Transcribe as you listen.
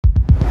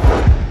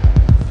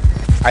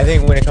I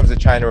think when it comes to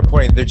China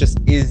reporting, there just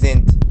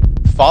isn't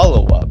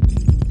follow-up.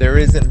 There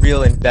isn't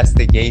real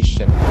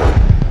investigation.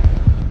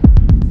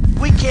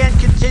 We can't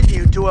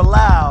continue to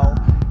allow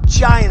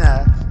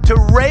China to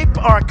rape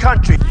our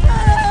country.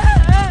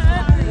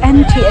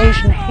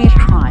 Anti-Asian hate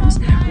crimes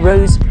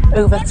rose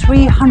over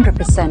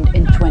 300%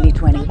 in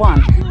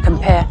 2021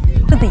 compared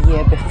to the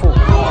year before.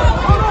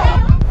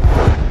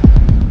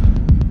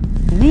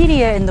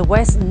 Media in the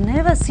West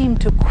never seemed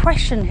to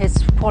question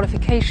his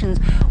qualifications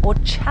or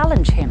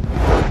challenge him.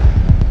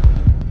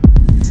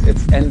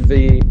 It's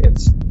envy,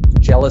 it's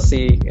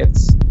jealousy,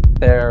 it's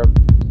their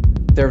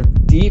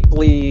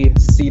deeply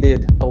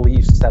seated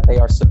beliefs that they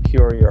are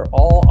superior,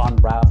 all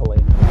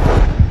unraveling.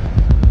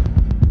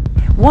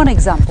 One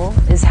example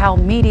is how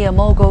media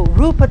mogul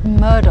Rupert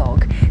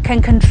Murdoch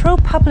can control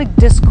public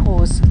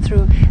discourse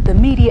through the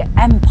media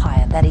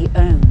empire that he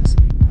owns.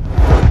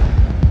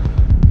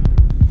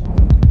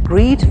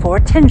 Greed for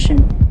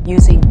attention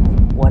using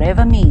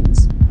whatever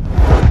means.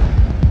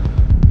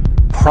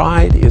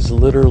 Pride is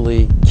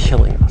literally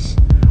killing us.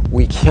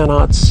 We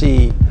cannot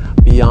see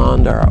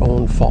beyond our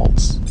own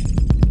faults.